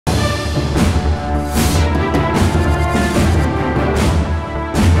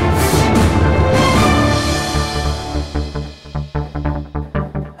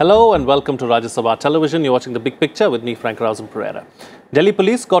Hello and welcome to Rajya Sabha Television. You're watching The Big Picture with me, Rausan Pereira. Delhi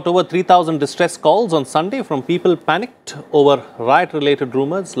police got over 3,000 distress calls on Sunday from people panicked over riot-related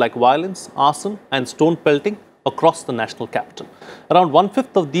rumours like violence, arson and stone pelting across the national capital. Around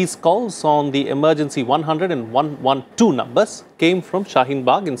one-fifth of these calls on the emergency 100 and 112 numbers came from Shaheen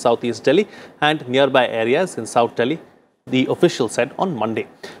Bagh in southeast Delhi and nearby areas in South Delhi, the official said on Monday.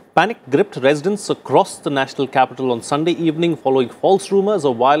 Panic gripped residents across the national capital on Sunday evening following false rumours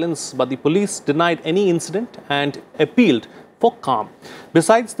of violence, but the police denied any incident and appealed for calm.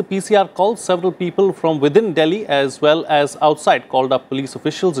 Besides the PCR calls, several people from within Delhi as well as outside called up police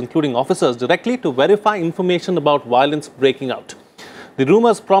officials, including officers, directly to verify information about violence breaking out. The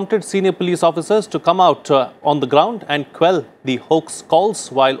rumours prompted senior police officers to come out on the ground and quell the hoax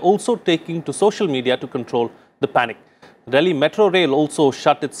calls while also taking to social media to control the panic. Delhi Metro Rail also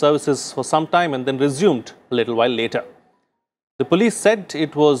shut its services for some time and then resumed a little while later. The police said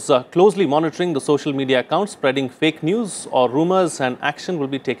it was closely monitoring the social media accounts spreading fake news or rumours, and action will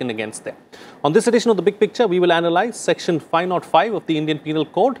be taken against them. On this edition of The Big Picture, we will analyse Section 505 of the Indian Penal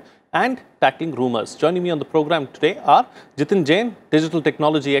Code and tackling rumours. Joining me on the programme today are Jiten, Jain, digital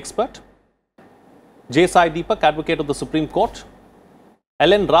technology expert; Deepak, advocate of the Supreme Court;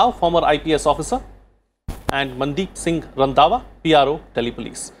 L.N. Rao, former IPS officer; and Mandeep Singh, Randhawa, PRO, Delhi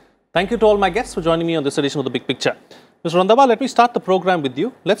Police. Thank you to all my guests for joining me on this edition of The Big Picture. Mr. Randhawa, let me start the program with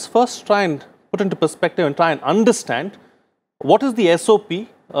you. Let's first try and put into perspective and try and understand what is the SOP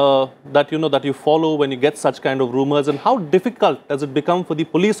that you follow when you get such kind of rumours, and how difficult does it become for the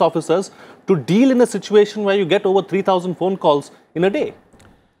police officers to deal in a situation where you get over 3,000 phone calls in a day?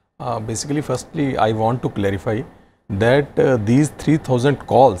 Basically, firstly, I want to clarify that these 3,000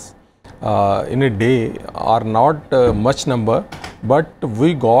 calls in a day are not much number, but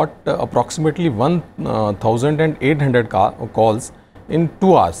we got approximately 1,800 calls in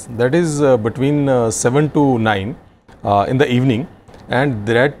 2 hours, that is between 7 to 9 in the evening, and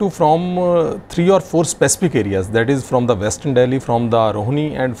that too from 3 or 4 specific areas, that is from the Western Delhi, from the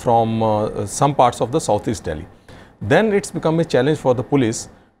Rohini and from some parts of the Southeast Delhi. Then it's become a challenge for the police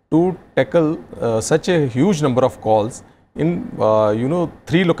to tackle such a huge number of calls in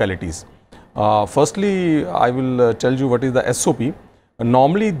 3 localities. Firstly, I will tell you what is the SOP.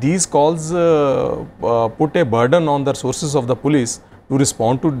 Normally, these calls put a burden on the sources of the police to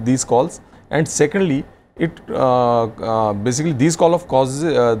respond to these calls, and secondly, it basically these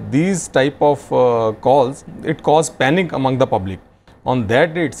type of calls, it cause panic among the public. On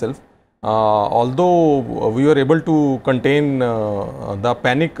that day itself, although we were able to contain the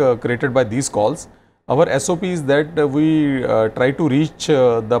panic created by these calls, our SOP is that we try to reach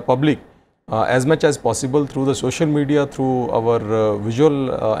the public as much as possible through the social media, through our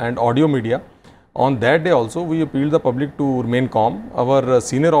visual and audio media. On that day also, we appealed the public to remain calm. Our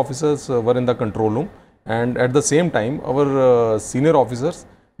senior officers were in the control room, and at the same time, our senior officers,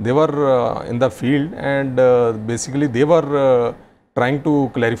 they were in the field, and basically they were trying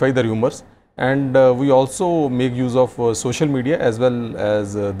to clarify the rumours, and we also make use of social media as well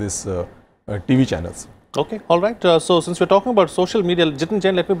as this TV channels. Okay, all right. So, since we're talking about social media, Jiten,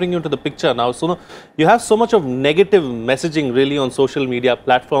 Jain, let me bring you into the picture now. So, you have so much of negative messaging really on social media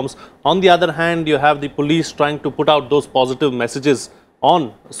platforms. On the other hand, you have the police trying to put out those positive messages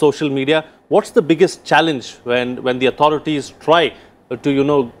on social media. What's the biggest challenge when the authorities try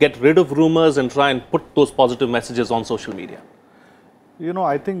to, get rid of rumours and try and put those positive messages on social media?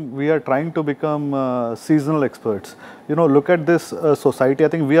 I think we are trying to become seasonal experts. Look at this society. I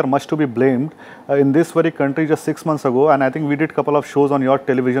think we are much to be blamed. In this very country just 6 months ago, and I think we did a couple of shows on your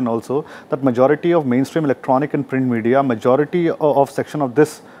television also, that majority of mainstream electronic and print media, majority of section of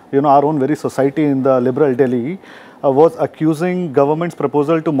this, our own very society in the liberal Delhi, was accusing government's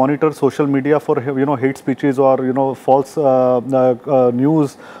proposal to monitor social media for hate speeches or false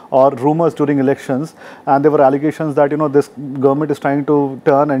news or rumors during elections, and there were allegations that this government is trying to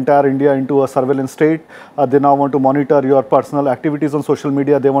turn entire India into a surveillance state. They now want to monitor your personal activities on social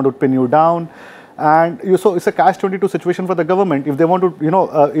media. They want to pin you down. And so it's a catch-22 situation for the government. If they want to,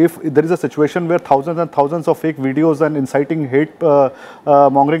 if there is a situation where thousands and thousands of fake videos and inciting hate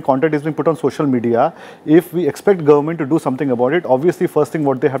mongering content is being put on social media, if we expect government to do something about it, obviously first thing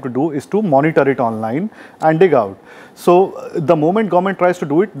what they have to do is to monitor it online and dig out. So the moment government tries to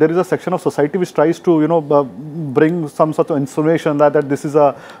do it, there is a section of society which tries to bring some sort of insinuation that this is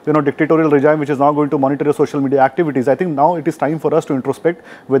a dictatorial regime which is now going to monitor your social media activities. I think now it is time for us to introspect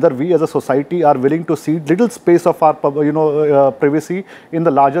whether we as a society are willing to cede little space of our privacy in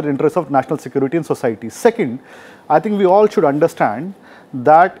the larger interest of national security and society. Second, I think we all should understand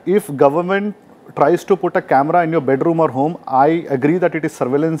that if government tries to put a camera in your bedroom or home, I agree that it is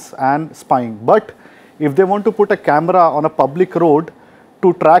surveillance and spying. But if they want to put a camera on a public road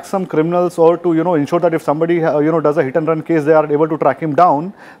to track some criminals or to, ensure that if somebody, does a hit and run case, they are able to track him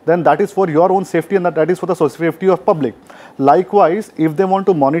down, then that is for your own safety and that is for the safety of public. Likewise, if they want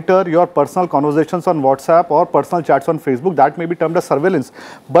to monitor your personal conversations on WhatsApp or personal chats on Facebook, that may be termed as surveillance.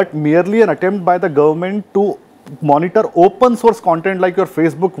 But merely an attempt by the government to monitor open source content like your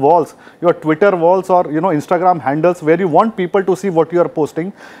Facebook walls, your Twitter walls, or Instagram handles where you want people to see what you are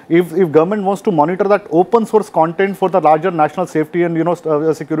posting. If government wants to monitor that open source content for the larger national safety and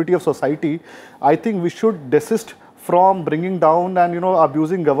security of society, I think we should desist from bringing down and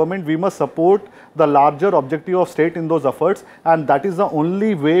abusing government. We must support the larger objective of state in those efforts, and that is the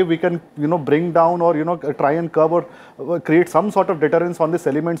only way we can bring down or try and curb or create some sort of deterrence on these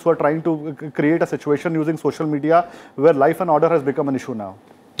elements who are trying to create a situation using social media where life and order has become an issue now.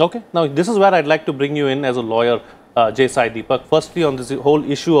 Okay, now this is where I'd like to bring you in as a lawyer, Deepak. Firstly, on this whole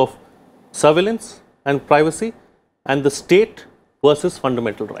issue of surveillance and privacy and the state versus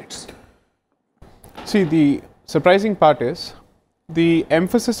fundamental rights. See, the surprising part is the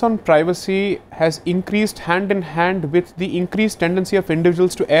emphasis on privacy has increased hand in hand with the increased tendency of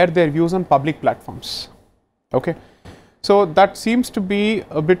individuals to air their views on public platforms. Okay, so that seems to be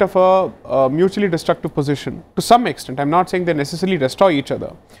a bit of a mutually destructive position to some extent. I'm not saying they necessarily destroy each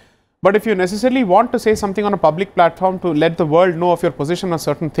other, but if you necessarily want to say something on a public platform to let the world know of your position on a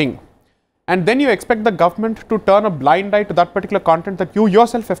certain thing, and then you expect the government to turn a blind eye to that particular content that you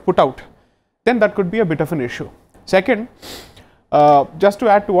yourself have put out, then that could be a bit of an issue. Second, just to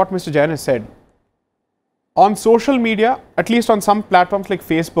add to what Mr. Jain has said, on social media, at least on some platforms like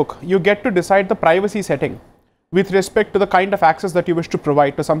Facebook, you get to decide the privacy setting with respect to the kind of access that you wish to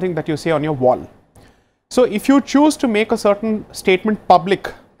provide to something that you say on your wall. So if you choose to make a certain statement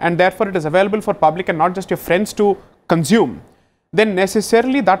public and therefore it is available for public and not just your friends to consume, then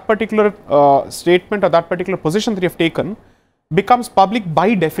necessarily that particular statement or that particular position that you have taken becomes public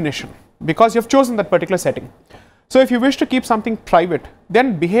by definition because you have chosen that particular setting. So if you wish to keep something private,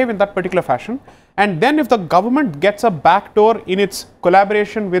 then behave in that particular fashion, and then if the government gets a backdoor in its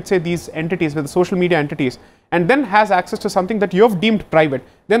collaboration with say these entities, with the social media entities, and then has access to something that you have deemed private,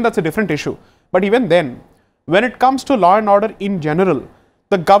 then that's a different issue. But even then, when it comes to law and order in general,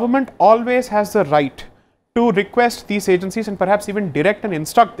 the government always has the right to request these agencies and perhaps even direct and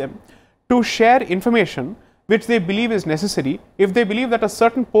instruct them to share information which they believe is necessary if they believe that a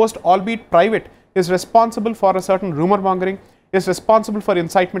certain post, albeit private, is responsible for a certain rumor mongering, is responsible for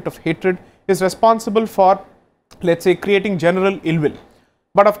incitement of hatred, is responsible for, let's say, creating general ill will.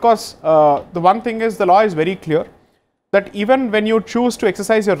 But of course, the one thing is the law is very clear that even when you choose to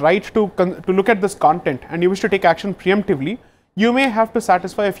exercise your right to look at this content and you wish to take action preemptively, you may have to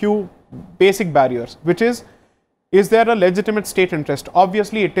satisfy a few basic barriers, which is there a legitimate state interest?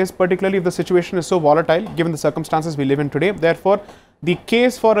 Obviously, it is, particularly if the situation is so volatile given the circumstances we live in today. Therefore, the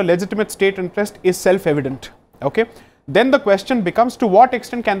case for a legitimate state interest is self-evident. Okay. Then the question becomes, to what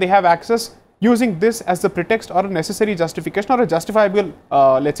extent can they have access using this as the pretext or a necessary justification or a justifiable,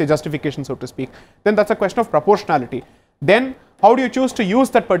 let's say, justification, so to speak? Then that's a question of proportionality. Then how do you choose to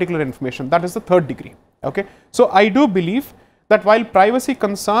use that particular information? That is the third degree. Okay. So I do believe that while privacy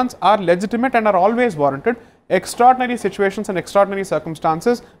concerns are legitimate and are always warranted, extraordinary situations and extraordinary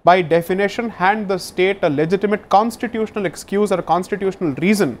circumstances by definition hand the state a legitimate constitutional excuse or a constitutional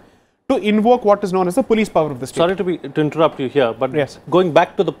reason to invoke what is known as the police power of the state. Sorry to interrupt you here, but yes, going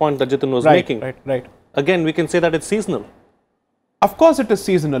back to the point that Jiten was making, right. Again, we can say that it's seasonal. Of course it is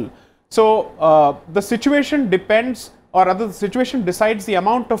seasonal. So the situation depends, or rather the situation decides the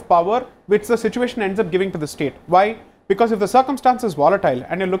amount of power which the situation ends up giving to the state. Why? Because if the circumstance is volatile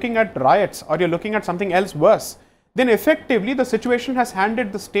and you're looking at riots or you're looking at something else worse, then effectively the situation has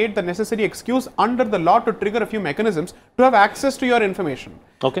handed the state the necessary excuse under the law to trigger a few mechanisms to have access to your information.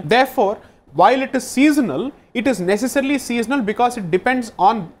 Okay. Therefore, while it is seasonal, it is necessarily seasonal because it depends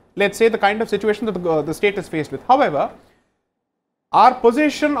on, let's say, the kind of situation that the state is faced with. However, our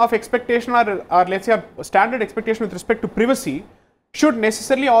position of expectation or let's say our standard expectation with respect to privacy should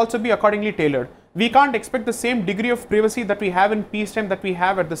necessarily also be accordingly tailored. We can't expect the same degree of privacy that we have in peacetime that we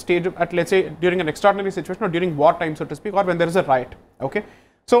have at the stage of, let's say, during an extraordinary situation or during wartime, so to speak, or when there is a riot. Okay.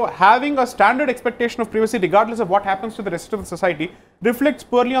 So having a standard expectation of privacy regardless of what happens to the rest of the society reflects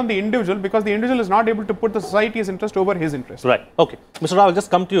poorly on the individual because the individual is not able to put the society's interest over his interest. Right. Okay. Mr. Rao, I'll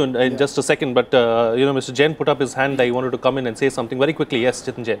just come to you in just a second, but Mr. Jain put up his hand. I wanted to come in and say something very quickly. Yes,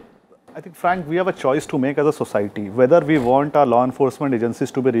 Jiten Jain. I think, Frank, we have a choice to make as a society, whether we want our law enforcement agencies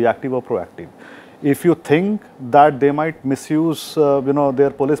to be reactive or proactive. If you think that they might misuse, their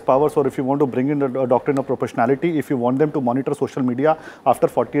police powers, or if you want to bring in a doctrine of proportionality, if you want them to monitor social media after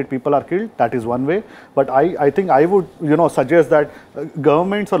 48 people are killed, that is one way. But I think I would, suggest that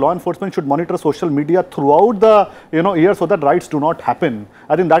governments or law enforcement should monitor social media throughout the, year, so that riots do not happen.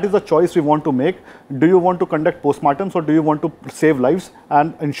 I think that is the choice we want to make. Do you want to conduct postmortems, or do you want to save lives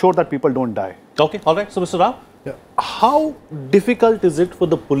and ensure that people don't die? Okay, all right. So, Mr. Rao, Yeah. how difficult is it for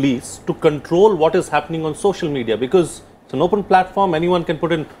the police to control what is happening on social media? Because it's an open platform, anyone can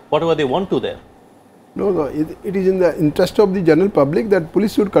put in whatever they want to there. No, it is in the interest of the general public that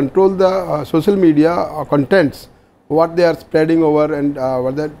police should control the social media contents, what they are spreading over, and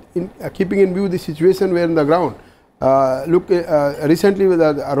what that keeping in view the situation where in the ground. Look, recently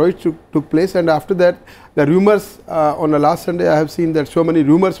the riots took place, and after that the rumors on the last Sunday I have seen that so many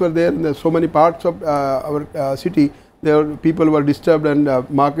rumors were there in so many parts of our city. People were disturbed, and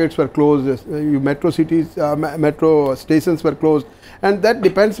markets were closed, metro stations were closed, and that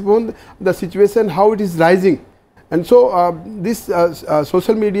depends upon the situation, how it is rising. And so these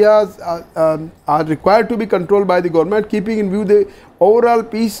social medias are required to be controlled by the government, keeping in view the overall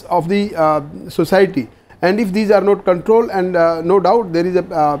peace of the society. And if these are not controlled, and no doubt there is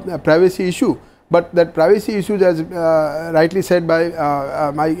a privacy issue, but that privacy issue, as rightly said by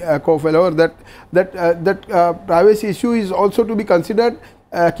my co-fellow, that privacy issue is also to be considered,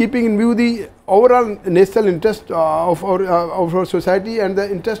 keeping in view the overall national interest of our society and the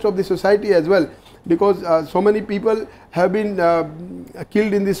interest of the society as well, because so many people have been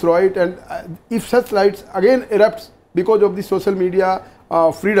killed in this riot, and if such riots again erupts because of the social media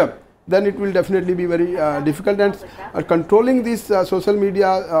freedom, then it will definitely be very difficult. And controlling these social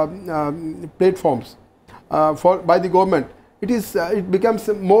media platforms by the government, it becomes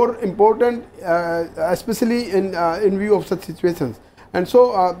more important, especially in view of such situations. And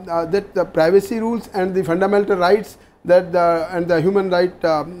so that the privacy rules and the fundamental rights and the human right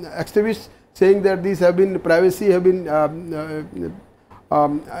activists saying that these privacy have been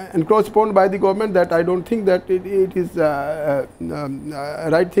encroached upon by the government, that I don't think that it is a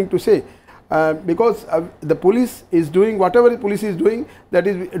right thing to say, because the police is doing whatever the police is doing, that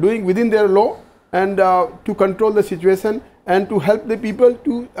is doing within their law, and to control the situation and to help the people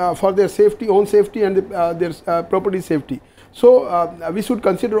for their safety, own safety, and their property safety. So we should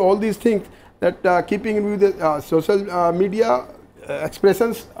consider all these things, that keeping in view the social media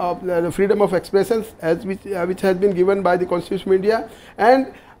expressions of the freedom of expressions which has been given by the Constitution of India,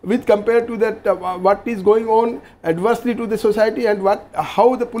 and with compared to that what is going on adversely to the society, and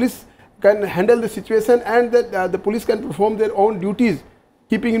how the police can handle the situation, and that the police can perform their own duties,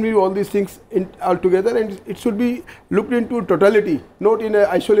 keeping in view all these things altogether. And it should be looked into totality, not in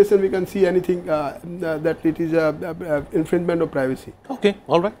isolation we can see anything that it is infringement of privacy. Okay,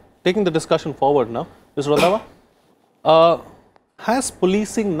 all right. Taking the discussion forward now, Mr. Randhawa, has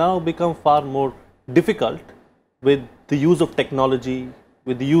policing now become far more difficult with the use of technology,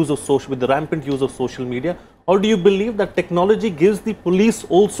 with the rampant use of social media, or do you believe that technology gives the police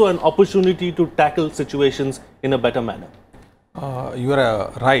also an opportunity to tackle situations in a better manner? You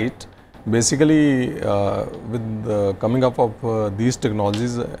are right. Basically, with the coming up of these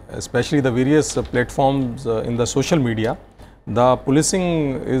technologies, especially the various platforms in the social media, the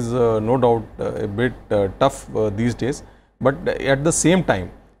policing is no doubt a bit tough these days. But at the same time,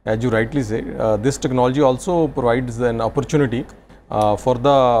 as you rightly say, this technology also provides an opportunity for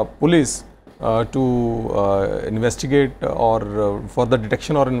the police to investigate, or for the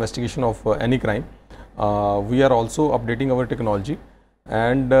detection or investigation of any crime. We are also updating our technology,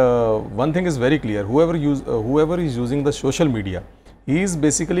 and one thing is very clear: whoever is using the social media, he is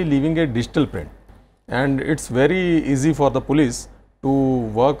basically leaving a digital print, and it's very easy for the police to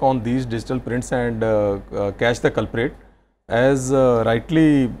work on these digital prints and catch the culprit. As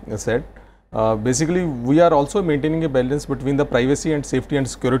rightly said, basically we are also maintaining a balance between the privacy and safety and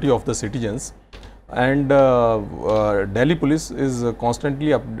security of the citizens, and Delhi police is constantly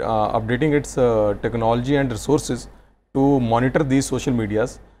updating its technology and resources to monitor these social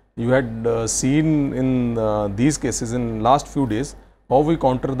medias. You had seen in these cases in last few days how we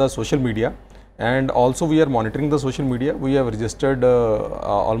counter the social media, and also we are monitoring the social media. We have registered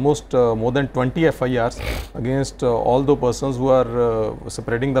almost more than 20 FIRs against all the persons who are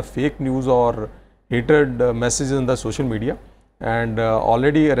spreading the fake news or hatred messages in the social media, and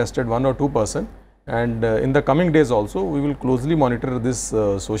already arrested 1 or 2 persons. And in the coming days also we will closely monitor this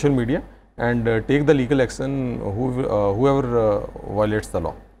social media and take the legal action whoever violates the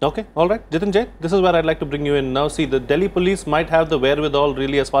law. Okay, all right. Jiten, Jain, this is where I'd like to bring you in now. See, the Delhi police might have the wherewithal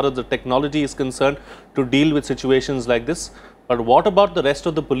really as far as the technology is concerned to deal with situations like this, But what about the rest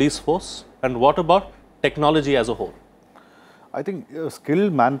of the police force, and what about technology as a whole? I think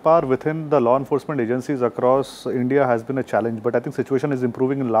skilled manpower within the law enforcement agencies across India has been a challenge, but I think situation is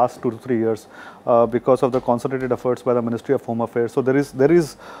improving in the last 2 to 3 years because of the concentrated efforts by the Ministry of Home Affairs. So there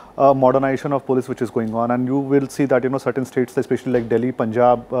is modernization of police which is going on, and you will see that certain states, especially like Delhi,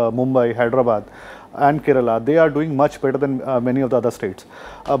 Punjab, Mumbai, Hyderabad, and Kerala, they are doing much better than many of the other states.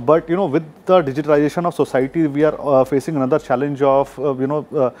 But with the digitalization of society, we are facing another challenge of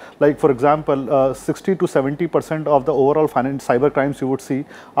like for example, 60 to 70% of the overall cyber crimes you would see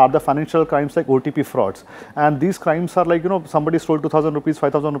are the financial crimes like OTP frauds, and these crimes are like somebody stole 2,000 rupees,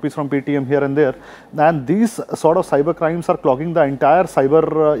 5,000 rupees from Paytm here and there, and these sort of cyber crimes are clogging the entire cyber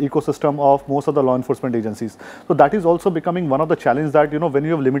ecosystem of most of the law enforcement agencies. So that is also becoming one of the challenges that when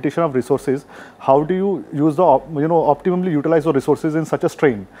you have limitation of resources, how do you use the optimally utilize the resources in such a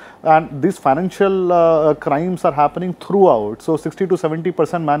strain? And these financial crimes are happening throughout, so 60 to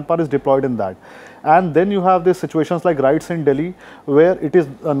 70% manpower is deployed in that. And then you have these situations like riots in Delhi, where it is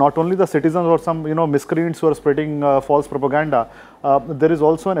not only the citizens or some miscreants who are spreading false propaganda. There is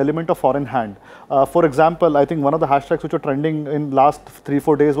also an element of foreign hand. For example, I think one of the hashtags which are trending in last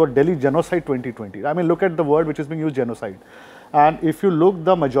 3-4 days was Delhi Genocide 2020. I mean, look at the word which is being used, genocide. And if you look,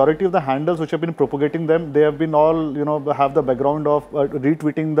 the majority of the handles which have been propagating them, they have been all, have the background of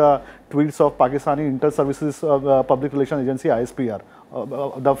retweeting the tweets of Pakistani Inter-Services Public Relations Agency, ISPR,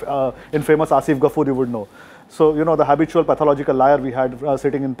 the infamous Asif Ghafoor, you would know. So, the habitual pathological liar we had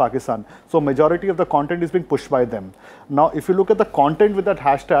sitting in Pakistan. So, majority of the content is being pushed by them. Now, if you look at the content with that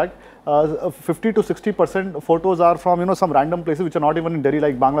hashtag, 50 to 60% photos are from, some random places which are not even in Delhi,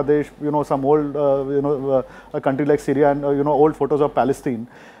 like Bangladesh, some old, a country like Syria, and, old photos of Palestine.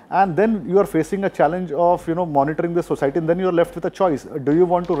 And then you are facing a challenge of, monitoring the society, and then you are left with a choice. Do you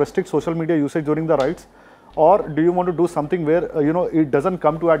want to restrict social media usage during the riots? Or do you want to do something where, it doesn't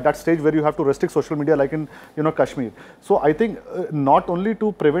come to at that stage where you have to restrict social media like in, Kashmir. So I think not only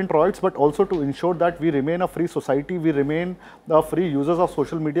to prevent riots, but also to ensure that we remain a free society, we remain free users of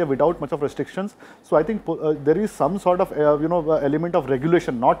social media without much of restrictions. So I think there is some sort of, element of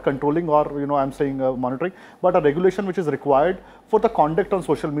regulation, not controlling or, I'm saying monitoring, but a regulation which is required for the conduct on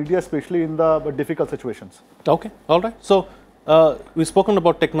social media, especially in the difficult situations. Okay, all right. So, we've spoken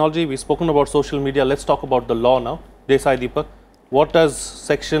about technology, we've spoken about social media. Let's talk about the law now. Desai Deepak, what does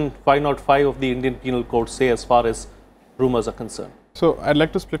section 505 of the Indian Penal Code say as far as rumors are concerned? So, I'd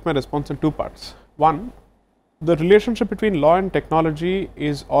like to split my response in 2 parts. One, the relationship between law and technology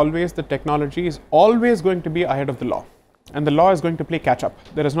is always, the technology is always going to be ahead of the law, and the law is going to play catch up.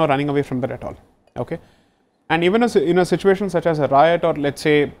 There is no running away from that at all. Okay, and even as in a situation such as a riot, or let's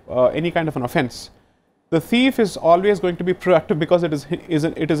say any kind of an offense, the thief is always going to be proactive, because it is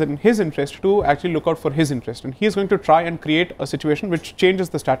in his interest to actually look out for his interest, and he is going to try and create a situation which changes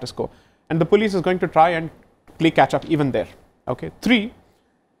the status quo, and the police is going to try and play catch up even there. Okay. 3,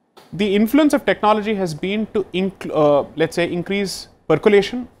 the influence of technology has been to let's say increase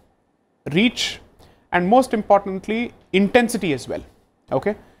percolation, reach, and most importantly intensity as well.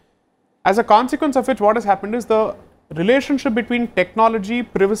 Okay. As a consequence of which, what has happened is the relationship between technology,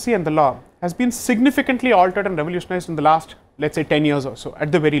 privacy and the law has been significantly altered and revolutionized in the last, let's say, 10 years or so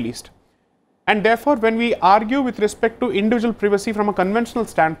at the very least. And therefore, when we argue with respect to individual privacy from a conventional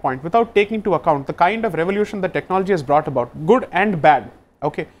standpoint, without taking into account the kind of revolution that technology has brought about, good and bad,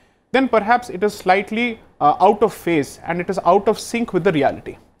 okay, then perhaps it is slightly out of phase, and it is out of sync with the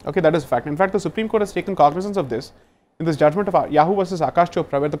reality. Okay, that is a fact. In fact, the Supreme Court has taken cognizance of this in this judgment of Yahoo versus Akash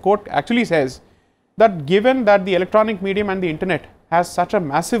Chopra, where the court actually says that given that the electronic medium and the internet has such a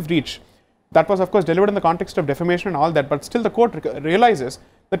massive reach, that was of course delivered in the context of defamation and all that, but still the court realizes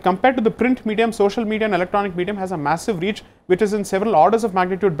that compared to the print medium, social media and electronic medium has a massive reach which is in several orders of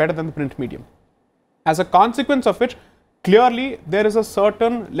magnitude better than the print medium. As a consequence of which, clearly there is a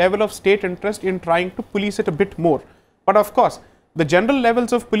certain level of state interest in trying to police it a bit more. But of course, the general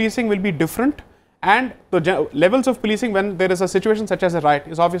levels of policing will be different, and the levels of policing when there is a situation such as a riot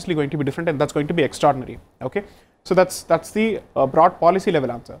is obviously going to be different, and that's going to be extraordinary. Okay, so that's the broad policy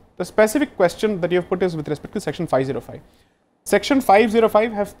level answer. The specific question that you have put is with respect to section 505. Section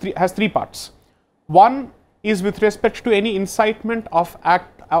 505 has 3 parts. One is with respect to any incitement of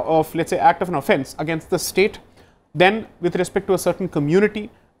let's say act of an offense against the state, then with respect to a certain community,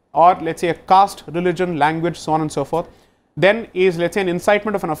 or let's say a caste, religion, language, so on and so forth. Then is, let's say, an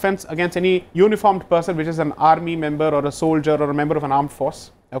incitement of an offense against any uniformed person, which is an army member or a soldier or a member of an armed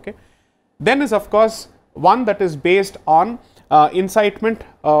force. Okay. Then is of course one that is based on incitement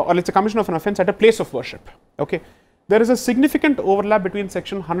or let's say commission of an offense at a place of worship. Okay. There is a significant overlap between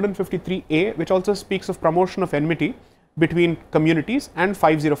section 153A, which also speaks of promotion of enmity, between communities and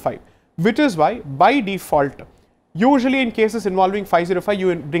 505, which is why by default, usually in cases involving 505,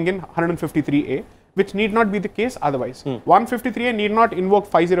 you bring in 153A, which need not be the case otherwise. 153A need not invoke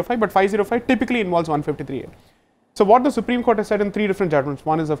 505, but 505 typically involves 153A. So what the Supreme Court has said in 3 different judgments,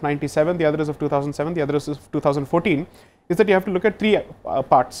 one is of 97, the other is of 2007, the other is of 2014, is that you have to look at 3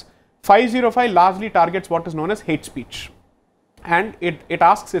 parts. 505 largely targets what is known as hate speech. And it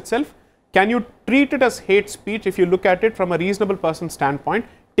asks itself, can you treat it as hate speech if you look at it from a reasonable person's standpoint,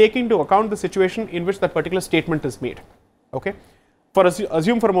 taking into account the situation in which that particular statement is made. Okay.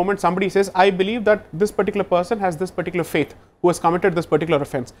 Assume for a moment somebody says, I believe that this particular person has this particular faith who has committed this particular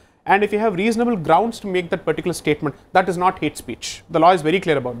offense. And if you have reasonable grounds to make that particular statement, that is not hate speech. The law is very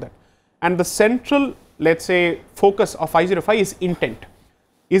clear about that. And the central, let's say, focus of 505 is intent.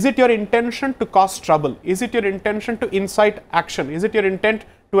 Is it your intention to cause trouble? Is it your intention to incite action? Is it your intent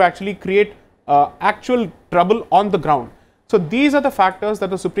to actually create actual trouble on the ground? So these are the factors that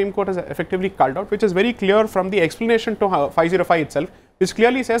the Supreme Court has effectively culled out, which is very clear from the explanation to 505 itself, which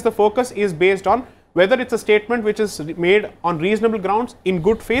clearly says the focus is based on whether it's a statement which is made on reasonable grounds, in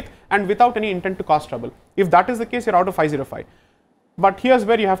good faith, and without any intent to cause trouble. If that is the case, you're out of 505. But here's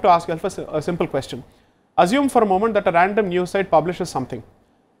where you have to ask yourself a simple question. Assume for a moment that a random news site publishes something.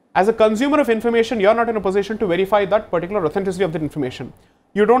 As a consumer of information, you're not in a position to verify that particular authenticity of that information.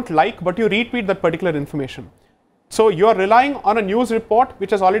 You don't like, but you retweet that particular information. So you're relying on a news report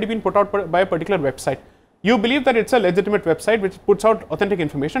which has already been put out by a particular website. You believe that it's a legitimate website which puts out authentic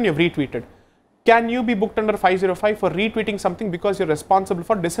information, you've retweeted. Can you be booked under 505 for retweeting something because you're responsible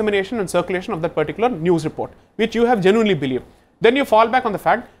for dissemination and circulation of that particular news report, which you have genuinely believed? Then you fall back on the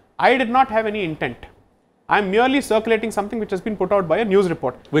fact, I did not have any intent. I'm merely circulating something which has been put out by a news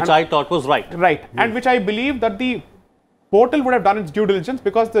report. Which I thought was right. Right. And which I believe that the portal would have done its due diligence,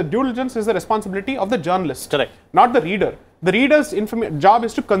 because the due diligence is the responsibility of the journalist, correct, not the reader. The reader's job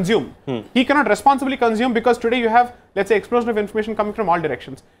is to consume. He cannot responsibly consume, because today you have, let's say, explosion of information coming from all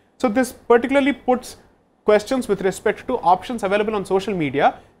directions. So this particularly puts questions with respect to options available on social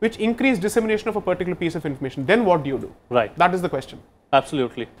media which increase dissemination of a particular piece of information. Then what do you do? Right. That is the question.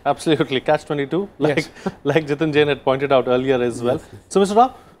 Absolutely. Absolutely. Catch-22, Yes. like Jiten Jain had pointed out earlier as well. So Mr.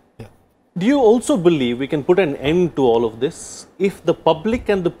 Rao, do you also believe we can put an end to all of this if the public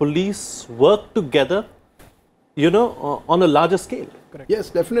and the police work together, on a larger scale? Correct. Yes,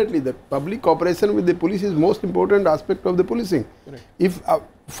 definitely. The public cooperation with the police is most important aspect of the policing. Correct. If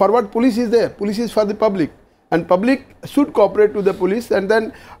forward police is there, police is for the public, and public should cooperate to the police, and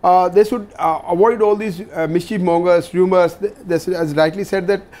then they should avoid all these mischief mongers, rumors. As rightly said,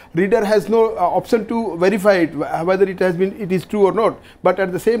 that reader has no option to verify it, whether it is true or not. But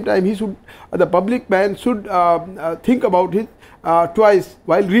at the same time, the public man should think about it twice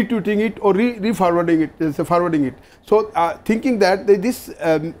while retweeting it or forwarding it. So thinking that this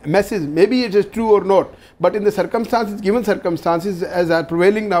message, maybe it is true or not, but in the circumstances, given circumstances as are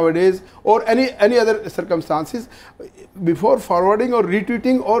prevailing nowadays, or any other circumstances, before forwarding or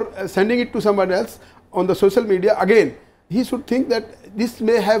retweeting or sending it to someone else on the social media, again, he should think that this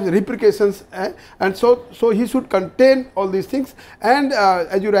may have repercussions, and so he should contain all these things. And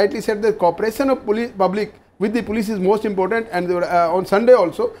as you rightly said, the cooperation of public with the police is most important, and on Sunday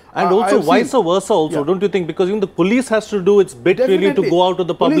also. And also vice versa also, don't you think? Because even the police has to do its bit really to go out to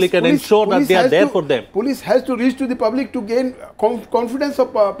the public and ensure that they are there for them. Police has to reach to the public to gain confidence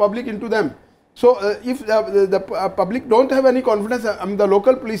of public into them. So if the public don't have any confidence in the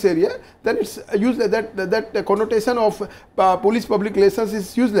local police area, then it's useless. That connotation of police-public relations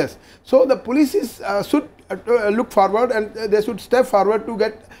is useless. So the police should look forward, and they should step forward to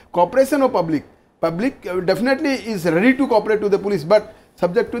get cooperation of public. Public definitely is ready to cooperate to the police, but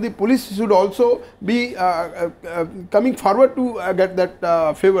subject to the police should also be coming forward to get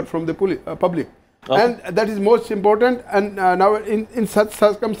that favor from the public. Okay. And that is most important. And now in such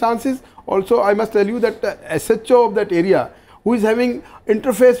circumstances also, I must tell you that SHO of that area, who is having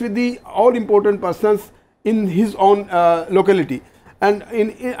interface with the all important persons in his own locality and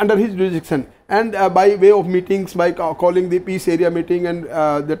under his jurisdiction, and by way of meetings, by calling the peace area meeting and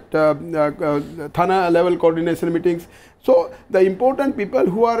Thana level coordination meetings. So the important people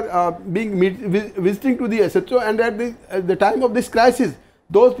who are visiting to the SHO, and at the time of this crisis,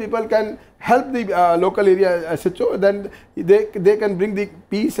 those people can help the local area SHO, then they can bring the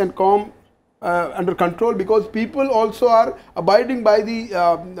peace and calm under control, because people also are abiding by the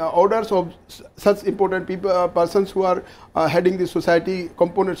orders of such important persons who are heading the society,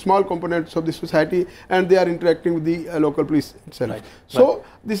 small components of the society, and they are interacting with the local police itself. Right. So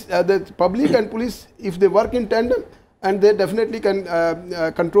this the public and police, if they work in tandem, and they definitely can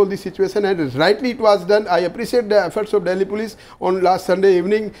control the situation, and rightly it was done. I appreciate the efforts of Delhi police on last Sunday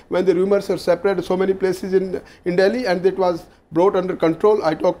evening when the rumors were separated so many places in Delhi, and it was brought under control.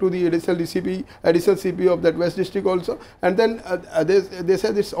 I talked to the additional CP of that West District also, and then they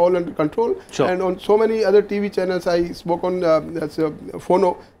said it's all under control. Sure. And on so many other TV channels I spoke on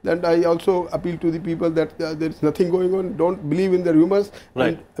phono, that I also appeal to the people that there is nothing going on. Don't believe in the rumors,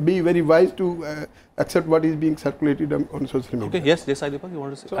 right, and be very wise to accept what is being circulated on social media. Okay, yes, Deepak, you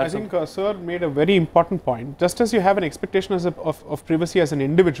want to say? So I think sir made a very important point. Just as you have an expectation of privacy as an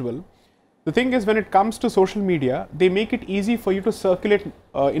individual, the thing is, when it comes to social media, they make it easy for you to circulate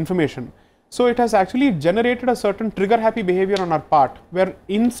information. So it has actually generated a certain trigger-happy behavior on our part, where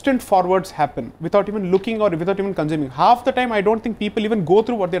instant forwards happen without even looking or without even consuming. Half the time, I don't think people even go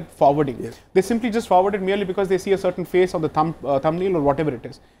through what they're forwarding. Yes. They simply just forward it merely because they see a certain face on the thumbnail or whatever it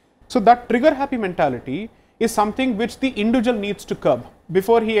is. So that trigger-happy mentality is something which the individual needs to curb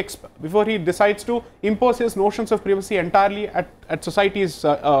before he decides to impose his notions of privacy entirely at society's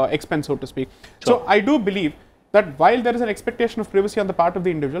expense, so to speak. Sure. So I do believe that while there is an expectation of privacy on the part of the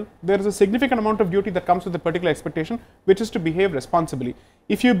individual, there is a significant amount of duty that comes with a particular expectation, which is to behave responsibly.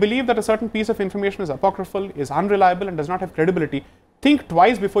 If you believe that a certain piece of information is apocryphal, is unreliable, and does not have credibility, think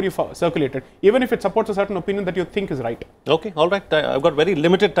twice before you circulate it, even if it supports a certain opinion that you think is right. Okay, all right. I've got very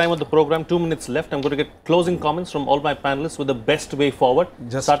limited time on the program, 2 minutes left. I'm going to get closing comments from all my panelists with the best way forward.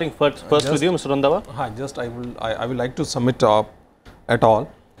 Starting first with you, Mr. Randhawa. I will like to sum it up at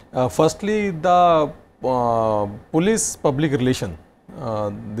all. Firstly, the police public relation.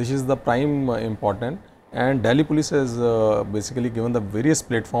 This is the prime important. And Delhi police has basically given the various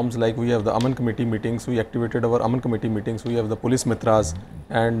platforms, like we have the Aman committee meetings, we activated our Aman committee meetings, we have the police mitras,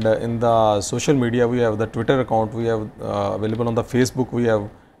 and in the social media we have the Twitter account, we have available on the Facebook, we have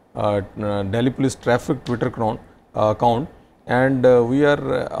Delhi police traffic Twitter account, and we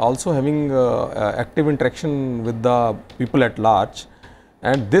are also having active interaction with the people at large,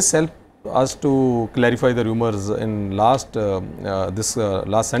 and this helped us to clarify the rumors in last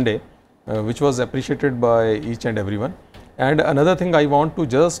Sunday. Which was appreciated by each and everyone. And another thing I want to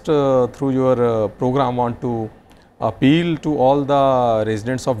just through your program want to appeal to all the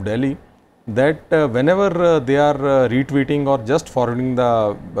residents of Delhi that whenever they are retweeting or just forwarding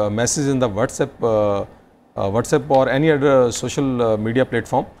the message in the WhatsApp or any other social media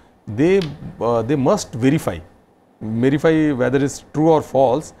platform, they must verify whether it's true or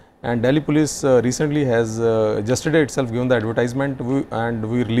false. And Delhi police recently has yesterday itself given the advertisement, and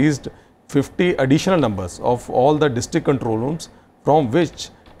we released 50 additional numbers of all the district control rooms from which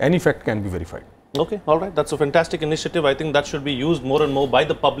any fact can be verified. Okay, all right. That's a fantastic initiative. I think that should be used more and more by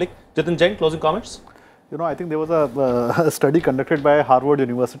the public. Jain, closing comments? You know, I think there was a study conducted by Harvard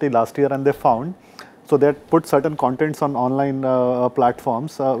University last year, and they found, so they had put certain contents on online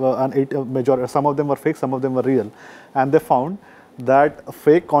platforms, and some of them were fake, some of them were real, and they found that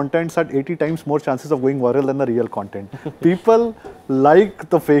fake contents had 80 times more chances of going viral than the real content. People like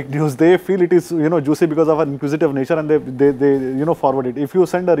the fake news. They feel it is, juicy because of an inquisitive nature, and they forward it. If you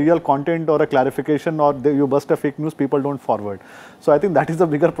send a real content or a clarification, or you bust a fake news, people don't forward. So I think that is the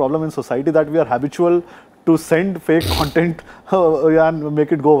bigger problem in society, that we are habitual to send fake content and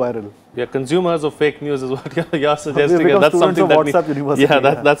make it go viral. We are consumers of fake news is what you're suggesting, and that's something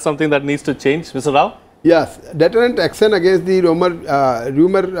that that's something that needs to change. Mr. Rao? Yes, deterrent action against the rumor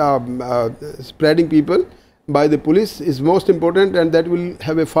spreading people by the police is most important, and that will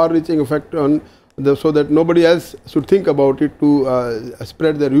have a far-reaching effect on so that nobody else should think about it to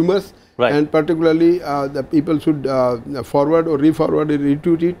spread the rumors. Right. And particularly the people should forward or re-forward or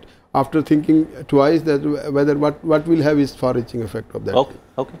retweet it after thinking twice that whether what will have is far-reaching effect of that.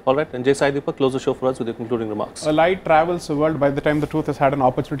 Okay, all right. And Deepak, close the show for us with your concluding remarks. A light travels the world by the time the truth has had an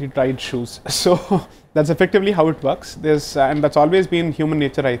opportunity to try its shoes. So that's effectively how it works. And that's always been human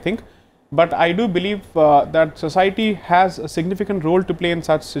nature, I think. But I do believe that society has a significant role to play in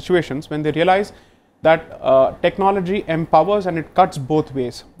such situations when they realize that technology empowers and it cuts both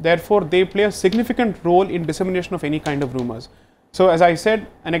ways. Therefore, they play a significant role in dissemination of any kind of rumors. So as I said,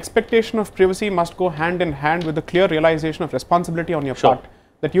 an expectation of privacy must go hand in hand with the clear realization of responsibility on your part,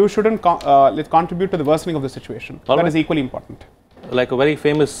 that you shouldn't contribute to the worsening of the situation. That is equally important. Like a very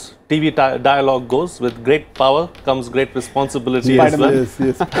famous TV dialogue goes, with great power comes great responsibility as well. Yes.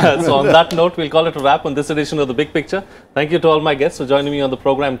 So on that note, we'll call it a wrap on this edition of The Big Picture. Thank you to all my guests for joining me on the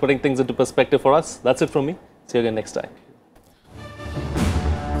program and putting things into perspective for us. That's it from me. See you again next time.